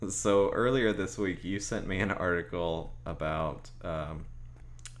So earlier this week, you sent me an article about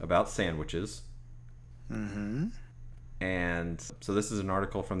sandwiches, Mm-hmm. and so this is an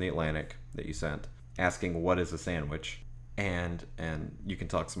article from the Atlantic that you sent asking what is a sandwich, and you can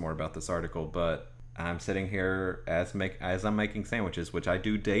talk some more about this article. But I'm sitting here as I'm making sandwiches, which I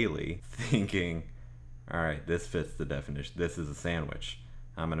do daily, thinking, all right, this fits the definition. This is a sandwich.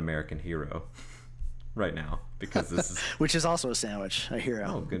 I'm an American hero right now because this is Which is also a sandwich, a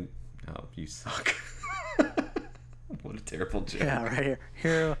hero. oh good. Oh, you suck. What a terrible joke. Yeah, right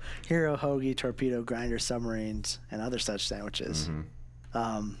here. Hero, hoagie, torpedo, grinder, submarines, and other such sandwiches.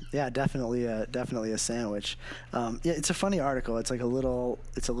 Yeah, definitely a sandwich. Yeah, it's a funny article. It's like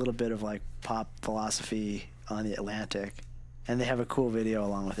it's a little bit of like pop philosophy on the Atlantic, and they have a cool video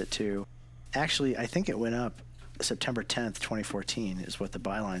along with it too. Actually, I think it went up September 10th, 2014 is what the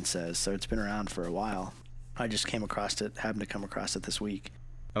byline says. So it's been around for a while. I just happened to come across it this week.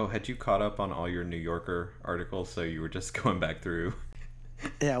 Oh, had you caught up on all your New Yorker articles? So you were just going back through.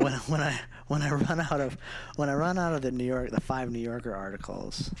 Yeah, when I run out of the 5 New Yorker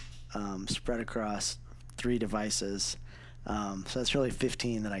articles, spread across 3 devices, so that's really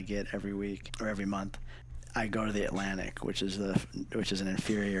 15 that I get every week or every month. I go to the Atlantic, which is an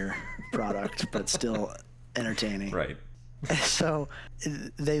inferior product, but still entertaining. Right. So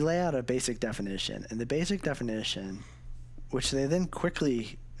they lay out a basic definition, and the basic definition, which they then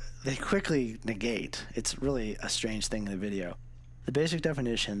quickly negate. It's really a strange thing in the video. The basic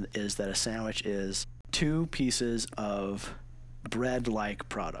definition is that a sandwich is 2 pieces of bread-like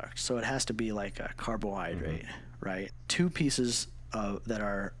product. So it has to be like a carbohydrate, right? 2 pieces that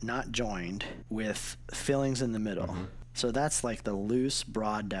are not joined with fillings in the middle. So that's like the loose,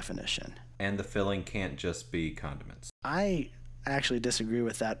 broad definition. And the filling can't just be condiments. I actually disagree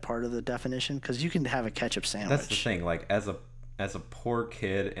with that part of the definition because you can have a ketchup sandwich. That's the thing. Like as a poor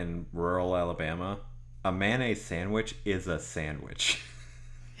kid in rural Alabama, a mayonnaise sandwich is a sandwich.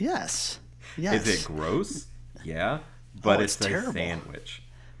 Yes. Is it gross? Yeah, but it's a terrible. sandwich.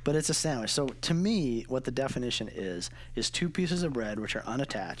 But it's a sandwich. So to me, what the definition is 2 pieces of bread which are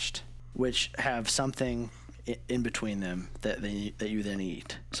unattached, which have something in between them that you then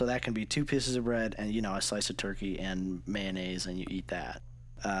eat. So that can be 2 pieces of bread and a slice of turkey and mayonnaise, and you eat that.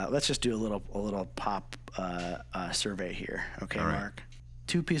 Let's just do a little pop survey here, okay, All right. Mark?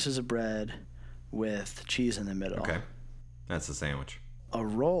 2 pieces of bread with cheese in the middle. Okay, that's a sandwich. A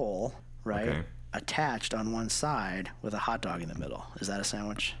roll, right? Okay. Attached on one side with a hot dog in the middle. Is that a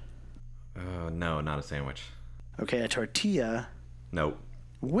sandwich? No, not a sandwich. Okay, a tortilla Nope.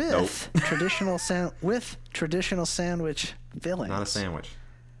 with traditional sandwich fillings. Not a sandwich.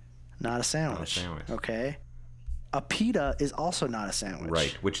 Not a sandwich. Not a sandwich. Okay. A pita is also not a sandwich.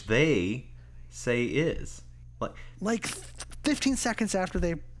 Right, which they say is. Like 15 seconds after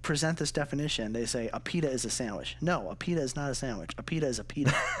they present this definition, they say a pita is a sandwich. No, a pita is not a sandwich. A pita is a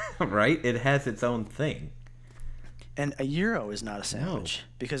pita. Right? It has its own thing. And a gyro is not a sandwich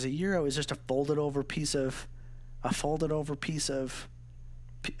because a gyro is just a folded over piece of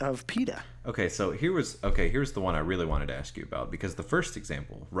pita. Okay, so here's the one I really wanted to ask you about, because the first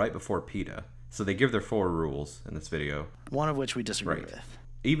example, right before pita, so they give their 4 rules in this video. One of which we disagree Right. with.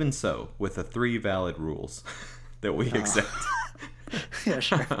 Even so, with the 3 valid rules that we accept. Yeah,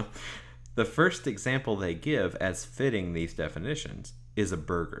 sure. The first example they give as fitting these definitions is a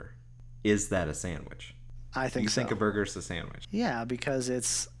burger. Is that a sandwich? I think You so. think a burger's a sandwich? Yeah, because it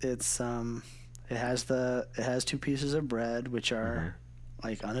has 2 pieces of bread which are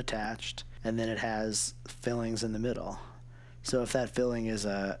like unattached, and then it has fillings in the middle. So if that filling is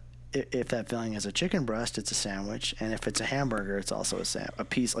a chicken breast, it's a sandwich, and if it's a hamburger, it's also a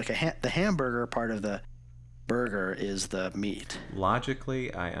piece like the hamburger part of the burger is the meat.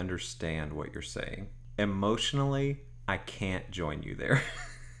 Logically, I understand what you're saying. Emotionally, I can't join you there.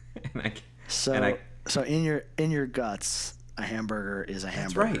 So in your guts, a hamburger is a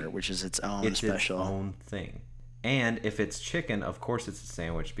hamburger, right. which is its own It's special its own thing. And if it's chicken, of course it's a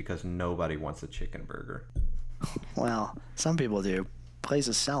sandwich, because nobody wants a chicken burger. Well, some people do.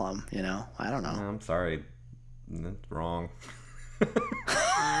 Places sell them, I don't know. I'm sorry. That's wrong.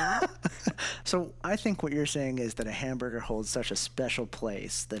 So I think what you're saying is that a hamburger holds such a special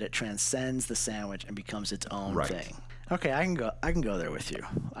place that it transcends the sandwich and becomes its own thing. Okay, I can go there with you.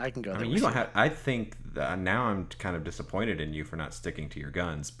 You don't have. I think that now I'm kind of disappointed in you for not sticking to your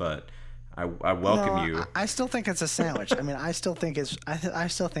guns, but I welcome you. I still think it's a sandwich. I mean, I still think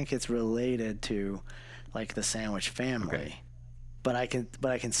it's related to like the sandwich family. Okay. But I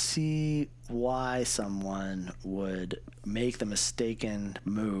can see why someone would make the mistaken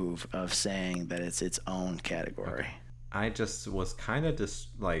move of saying that it's its own category. I just was kind of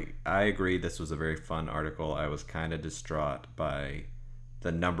like, I agree this was a very fun article. I was kind of distraught by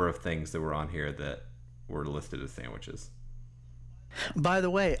the number of things that were on here that were listed as sandwiches. By the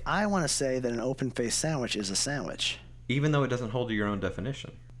way, I want to say that an open-faced sandwich is a sandwich. Even though it doesn't hold to your own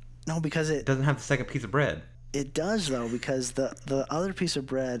definition. No, because It doesn't have the second piece of bread. it does, though, because the other piece of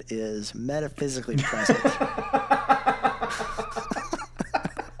bread is metaphysically present.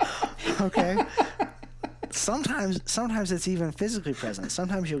 Okay? Sometimes it's even physically present.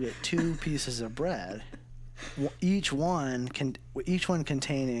 Sometimes you'll get two pieces of bread, each one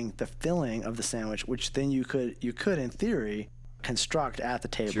containing the filling of the sandwich, which then you could in theory construct at the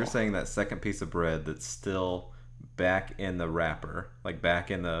table. So you're saying that second piece of bread that's still back in the wrapper, like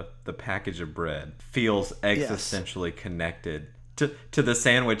back in the package of bread, feels existentially connected to the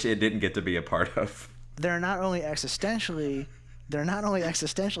sandwich it didn't get to be a part of. They're not only existentially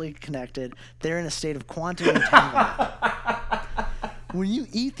connected, they're in a state of quantum entanglement. When you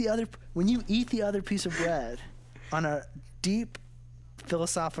eat the other piece of bread on a deep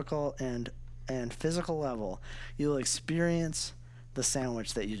philosophical and physical level, you'll experience the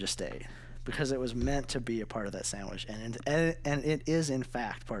sandwich that you just ate, because it was meant to be a part of that sandwich, and it is in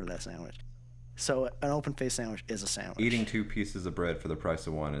fact part of that sandwich. So an open-faced sandwich is a sandwich. Eating two pieces of bread for the price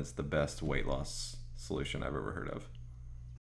of one is the best weight loss solution I've ever heard of.